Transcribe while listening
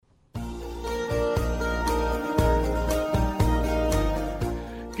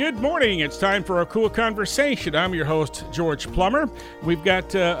Good morning. It's time for a KOOL Konversation. I'm your host, George Plummer. We've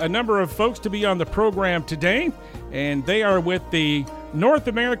got a number of folks to be on the program today, and they are with the North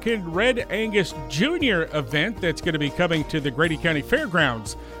American Red Angus Junior event that's going to be coming to the Grady County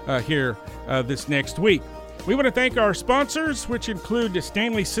Fairgrounds here this next week. We want to thank our sponsors, which include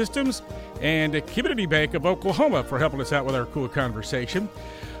Stanley Systems and Community Bank of Oklahoma, for helping us out with our KOOL Konversation.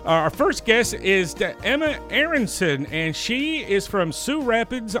 Our first guest is Emma Ahrendsen, and she is from Sioux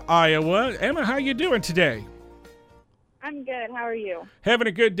Rapids, Iowa. Emma, how you doing today? I'm good. How are you? Having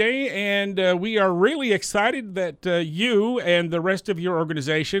a good day, and we are really excited that you and the rest of your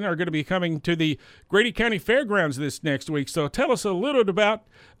organization are going to be coming to the Grady County Fairgrounds this next week. So tell us a little bit about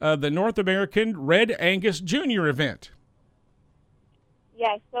the North American Red Angus Junior event.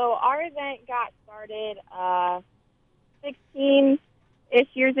 Yes, so our event got started 16-ish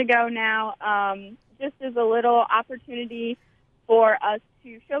years ago now, just as a little opportunity for us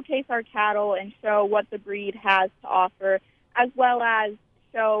to showcase our cattle and show what the breed has to offer, as well as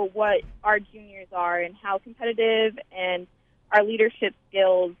show what our juniors are and how competitive and our leadership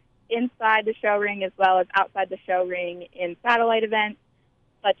skills inside the show ring as well as outside the show ring in satellite events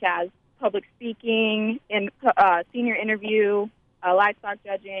such as public speaking, in senior interview, livestock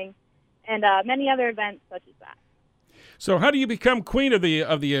judging, and many other events such as that. So how do you become queen of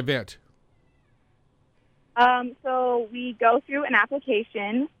the event? So we go through an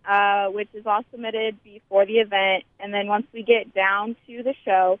application, which is all submitted before the event, and then once we get down to the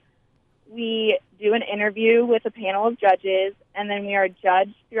show, we do an interview with a panel of judges, and then we are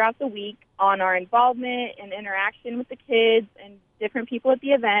judged throughout the week on our involvement and interaction with the kids and different people at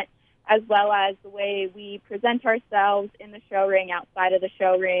the event, as well as the way we present ourselves in the show ring, outside of the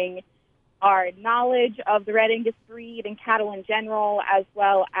show ring, our knowledge of the Red Angus breed and cattle in general, as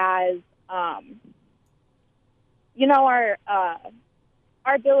well as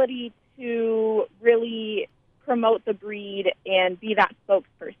our ability to really promote the breed and be that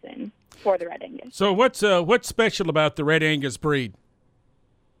spokesperson for the Red Angus. So what's special about the Red Angus breed?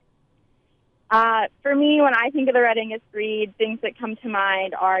 For me, when I think of the Red Angus breed, things that come to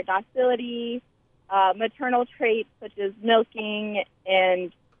mind are docility, maternal traits such as milking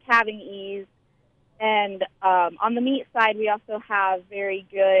and calving ease, and on the meat side, we also have very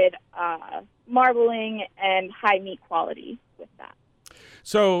good marbling and high meat quality with that.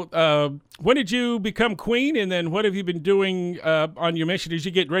 So when did you become queen, and then what have you been doing on your mission as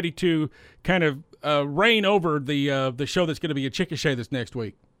you get ready to kind of reign over the show that's going to be at Chickasha this next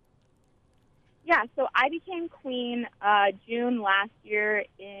week? Yeah, so I became queen June last year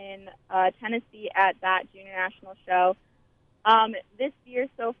in Tennessee at that Junior National Show. This year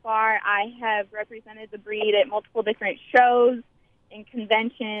so far, I have represented the breed at multiple different shows and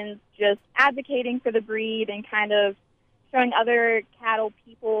conventions, just advocating for the breed and kind of showing other cattle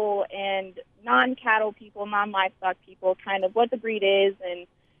people and non-cattle people, non-livestock people, kind of what the breed is and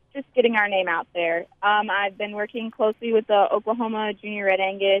just getting our name out there. I've been working closely with the Oklahoma Junior Red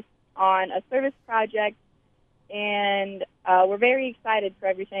Angus on a service project, and we're very excited for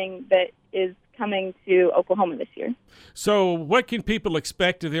everything that is coming to Oklahoma this year. So what can people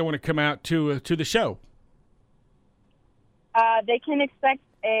expect if they want to come out to the show? They can expect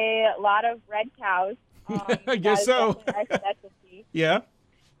a lot of red cows. I guess so. Our specialty. Yeah.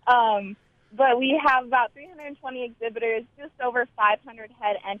 But we have about 320 exhibitors, just over 500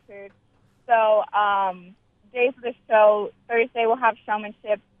 head entered. So days of the show, Thursday we'll have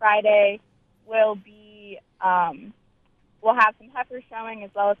showmanship. Friday will be we'll have some heifers showing as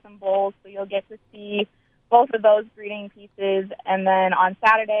well as some bulls, so you'll get to see both of those breeding pieces. And then on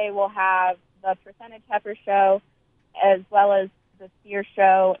Saturday we'll have the percentage heifer show as well as the steer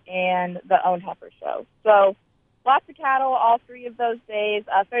show and the owned heifer show. So lots of cattle all 3 of those days.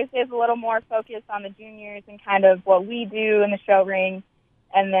 Thursday is a little more focused on the juniors and kind of what we do in the show ring.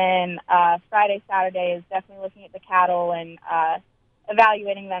 And then Friday, Saturday is definitely looking at the cattle and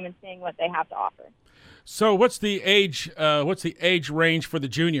evaluating them and seeing what they have to offer. So what's the age range for the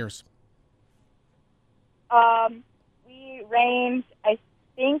juniors? We range, I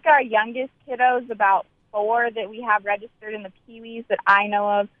think our youngest kiddo is about 4 that we have registered in the Peewees that I know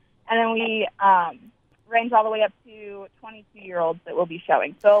of. And then we range all the way up to 22-year-olds that will be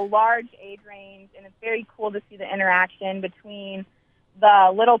showing. So a large age range, and it's very cool to see the interaction between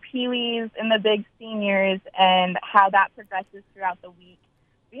the little Peewees and the big seniors and how that progresses throughout the week.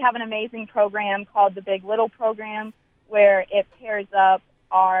 We have an amazing program called the Big Little Program where it pairs up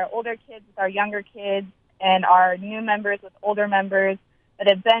our older kids with our younger kids and our new members with older members that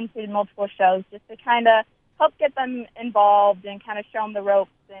have been to multiple shows, just to kind of help get them involved and kind of show them the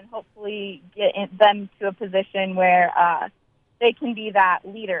ropes and hopefully get them to a position where they can be that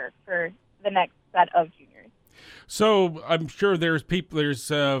leader for the next set of juniors. So I'm sure there's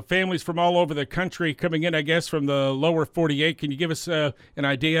families from all over the country coming in, I guess, from the lower 48. Can you give us an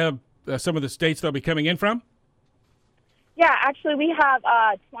idea of some of the states they'll be coming in from? Yeah, actually, we have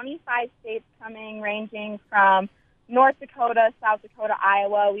 25 states coming, ranging from North Dakota, South Dakota,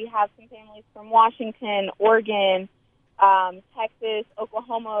 Iowa. We have some families from Washington, Oregon, Texas,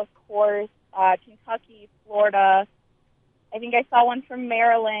 Oklahoma, of course, Kentucky, Florida. I think I saw one from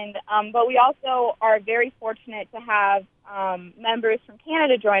Maryland. But we also are very fortunate to have members from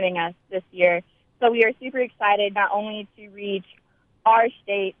Canada joining us this year. So we are super excited not only to reach our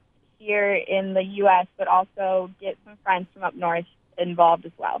state here in the U.S., but also get some friends from up north involved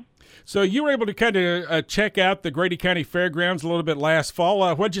as well. So you were able to kind of check out the Grady County Fairgrounds a little bit last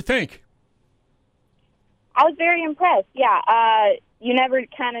fall. What'd you think? I was very impressed. Yeah, you never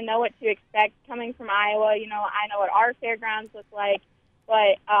kind of know what to expect coming from Iowa. You know, I know what our fairgrounds look like,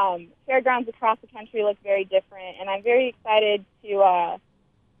 but fairgrounds across the country look very different, and I'm very excited to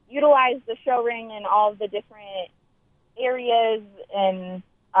utilize the show ring in all of the different areas and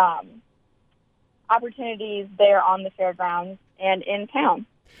opportunities there on the fairgrounds and in town.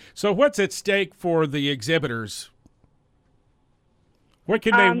 So what's at stake for the exhibitors? What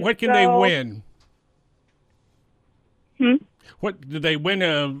can they win? What do they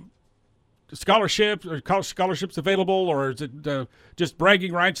win? Scholarships or college scholarships available, or is it just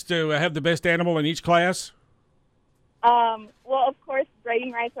bragging rights to have the best animal in each class? Well, of course,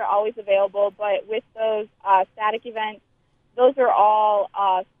 bragging rights are always available, but with those static events, those are all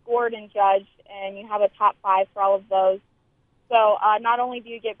scored and judged, and you have a top 5 for all of those. So not only do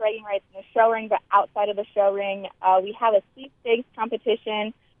you get bragging rights in the show ring, but outside of the show ring, we have a sweepstakes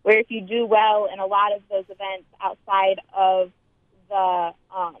competition where if you do well in a lot of those events outside of the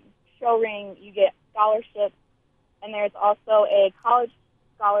show ring, you get scholarships. And there's also a college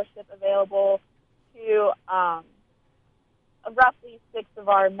scholarship available to roughly 6 of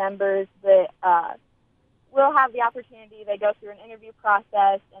our members that will have the opportunity. They go through an interview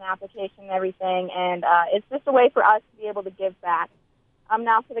process, an application and everything, and it's just a way for us to be able to give back.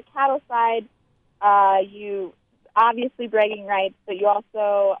 Now, for the cattle side, you obviously bragging rights, but you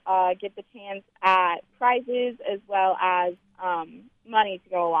also get the chance at prizes as well as money to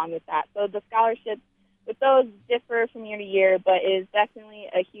go along with that. So the scholarships with those differ from year to year, but is definitely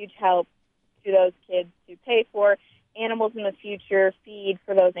a huge help to those kids to pay for animals in the future, feed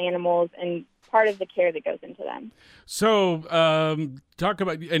for those animals, and part of the care that goes into them. So talk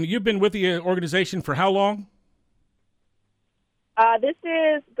about, and you've been with the organization for how long? This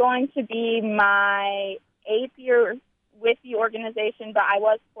is going to be my 8th year with the organization, but I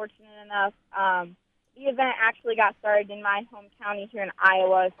was fortunate enough. The event actually got started in my home county here in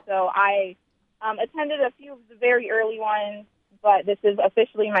Iowa, so I attended a few of the very early ones, but this is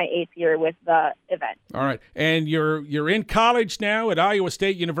officially my 8th year with the event. All right, and you're in college now at Iowa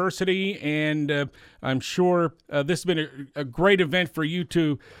State University, and I'm sure this has been a great event for you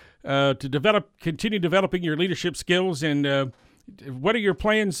to continue developing your leadership skills. And what are your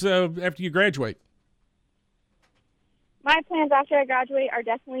plans after you graduate? My plans after I graduate are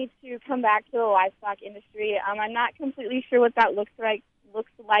definitely to come back to the livestock industry. I'm not completely sure what that looks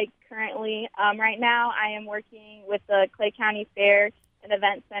like currently. Right now, I am working with the Krey County Fair and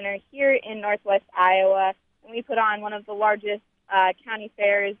Event Center here in Northwest Iowa, and we put on one of the largest county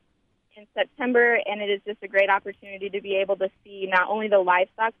fairs in September, and it is just a great opportunity to be able to see not only the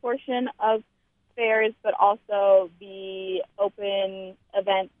livestock portion of fairs, but also the open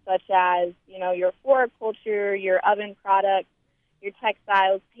events such as, you know, your floriculture, your oven products, your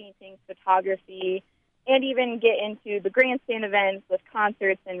textiles, paintings, photography, and even get into the grandstand events with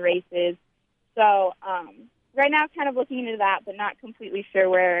concerts and races. So right now, kind of looking into that, but not completely sure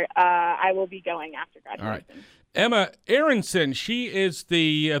where I will be going after graduation. All right. Emma Ahrendsen, she is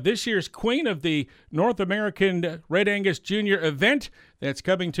the this year's queen of the North American Red Angus Junior event that's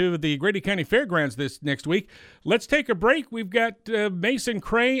coming to the Grady County Fairgrounds this next week. Let's take a break. We've got Mason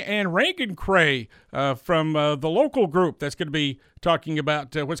Krey and Raygan Krey from the local group that's going to be talking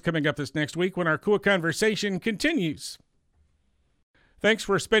about what's coming up this next week when our KOOL Konversation continues. Thanks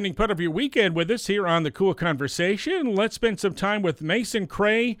for spending part of your weekend with us here on the KOOL Konversation. Let's spend some time with Mason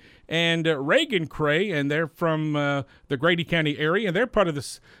Krey and Raygan Krey, and they're from the Grady County area, and they're part of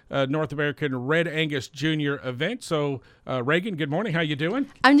this North American Red Angus Junior event. So, Raygan, good morning. How you doing?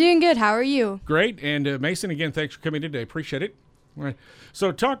 I'm doing good. How are you? Great. And Mason, again, thanks for coming today. Appreciate it. All right.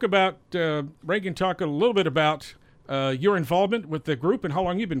 So, Raygan, talk a little bit about your involvement with the group and how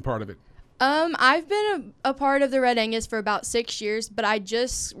long you've been part of it. I've been a part of the Red Angus for about 6 years, but I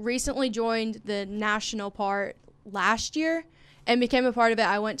just recently joined the national part last year, and became a part of it.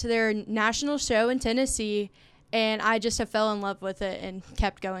 I went to their national show in Tennessee, and I just have fell in love with it and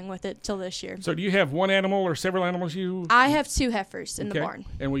kept going with it till this year. So do you have one animal or several animals you? I have 2 heifers in the barn.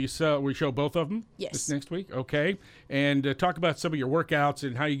 And will you show both of them? Yes. This next week? Okay. And talk about some of your workouts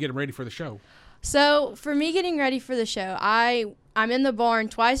and how you get them ready for the show. So for me getting ready for the show, I'm in the barn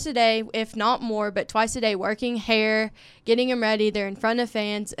twice a day, if not more, but twice a day working hair, getting them ready. They're in front of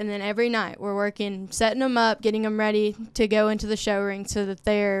fans, and then every night we're working, setting them up, getting them ready to go into the show ring so that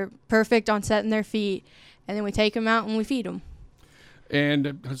they're perfect on setting their feet, and then we take them out and we feed them.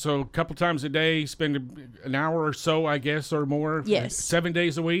 And so a couple times a day, spend an hour or so, I guess, or more. Yes. 7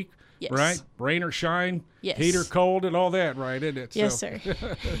 days a week. Yes. Right? Rain or shine. Yes. Heat or cold and all that, right? Isn't it? Yes, so. sir.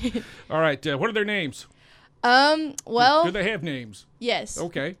 All right. What are their names? Well. Do they have names? Yes.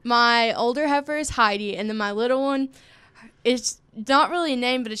 Okay. My older heifer is Heidi, and then my little one is not really a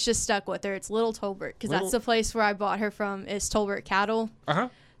name, but it's just stuck with her. It's Little Tolbert, because that's the place where I bought her from, is Tolbert Cattle. Uh-huh.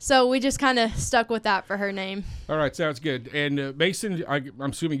 So we just kind of stuck with that for her name. All right, sounds good. And Mason, I'm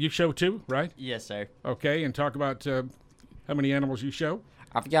assuming you show too, right? Yes, sir. Okay, and talk about how many animals you show.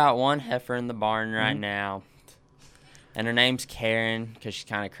 I've got one heifer in the barn right now, and her name's Karen because she's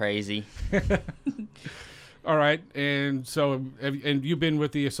kind of crazy. All right, and so and you've been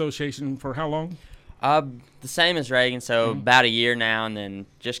with the association for how long? The same as Raygan, so about a year now, and then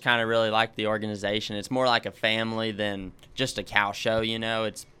just kind of really like the organization. It's more like a family than just a cow show, you know.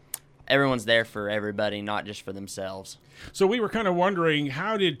 It's everyone's there for everybody, not just for themselves. So we were kind of wondering,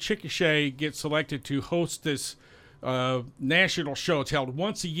 how did Chickasha get selected to host this national show? It's held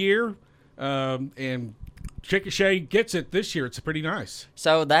once a year, and Chickasha gets it this year. It's pretty nice.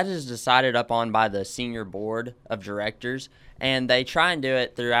 So that is decided upon by the senior board of directors, and they try and do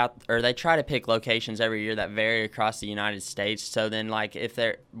it throughout, or they try to pick locations every year that vary across the United States. So then, like, if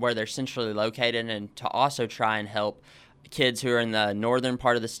they're where they're centrally located, and to also try and help kids who are in the northern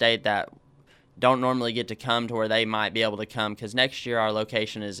part of the state that don't normally get to come to where they might be able to come, because next year our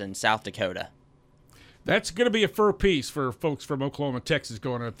location is in South Dakota. That's going to be a fur piece for folks from Oklahoma and Texas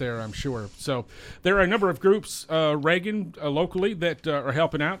going up there, I'm sure. So there are a number of groups, Raygan, locally that are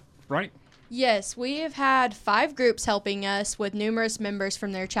helping out, right? Yes, we have had 5 groups helping us with numerous members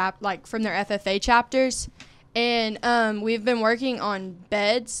from their from their FFA chapters, and we've been working on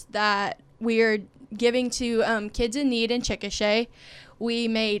beds that we are giving to kids in need in Chickasha. We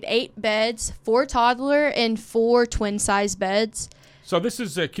made 8 beds, 4 toddler and 4 twin-size beds. So this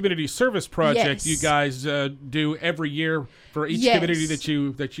is a community service project you guys do every year for each community that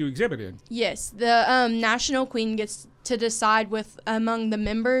you exhibit in. Yes, the national queen gets to decide among the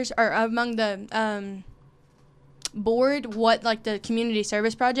members or among the board what like the community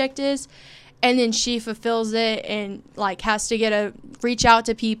service project is, and then she fulfills it and like has to reach out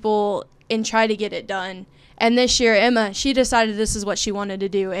to people and try to get it done. And this year, Emma, she decided this is what she wanted to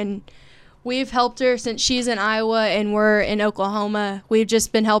do, and we've helped her since she's in Iowa and we're in Oklahoma. We've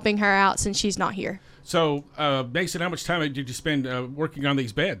just been helping her out since she's not here. So, Mason, how much time did you spend working on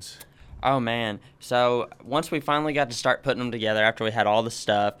these beds? Oh, man. So once we finally got to start putting them together after we had all the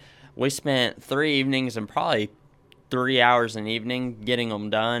stuff, we spent 3 evenings and probably 3 hours an evening getting them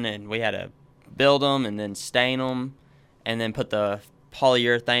done, and we had to build them and then stain them and then put the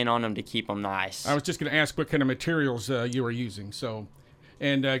polyurethane on them to keep them nice. I was just going to ask what kind of materials you were using. So,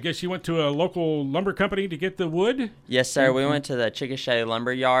 and I guess you went to a local lumber company to get the wood? Yes, sir. We went to the Chickasha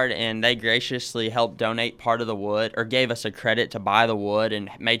Lumber Yard, and they graciously helped donate part of the wood, or gave us a credit to buy the wood, and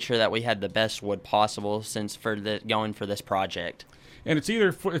made sure that we had the best wood possible going for this project. And it's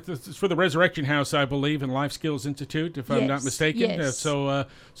either for the Resurrection House, I believe, and Life Skills Institute, if I'm not mistaken. Yes. So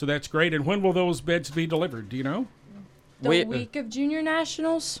that's great. And when will those beds be delivered? Do you know? The week of Junior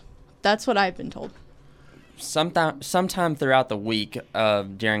Nationals. That's what I've been told. Sometime throughout the week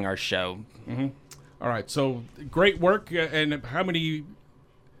during our show. Mm-hmm. All right. So great work. And how many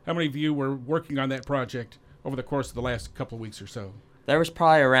of you were working on that project over the course of the last couple of weeks or so? There was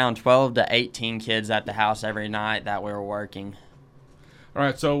probably around 12 to 18 kids at the house every night that we were working. All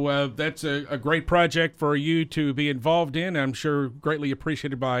right, so that's a great project for you to be involved in. I'm sure greatly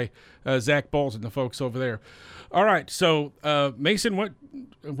appreciated by Zach Bowles and the folks over there. All right, so Mason, what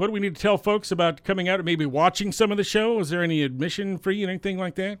do we need to tell folks about coming out and maybe watching some of the show? Is there any admission fee or anything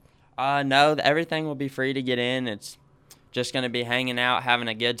like that? No, everything will be free to get in. It's just going to be hanging out, having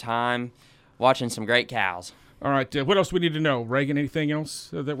a good time, watching some great cows. All right, what else do we need to know? Raygan, anything else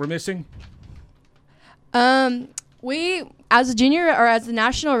that we're missing? We, as a junior or as the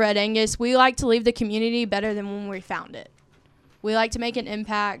National Red Angus, we like to leave the community better than when we found it. we like to make an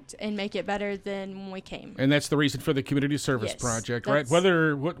impact and make it better than when we came. And that's the reason for the community service Yes, project, right?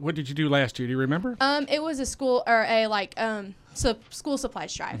 What did you do last year? Do you remember? It was a school or a school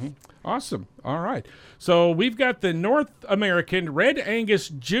supplies drive. Awesome. All right. So we've got the North American Red Angus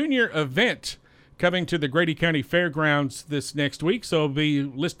Junior event coming to the Grady County Fairgrounds this next week. So be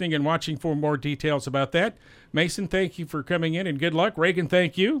listening and watching for more details about that. Mason, thank you for coming in, and good luck. Raygan,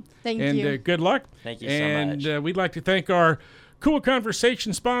 thank you. Thank you. And good luck. Thank you so much. And we'd like to thank our KOOL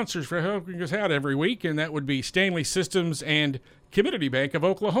Konversation sponsors for helping us out every week, and that would be Stanley Systems and Community Bank of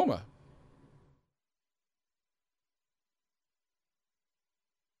Oklahoma.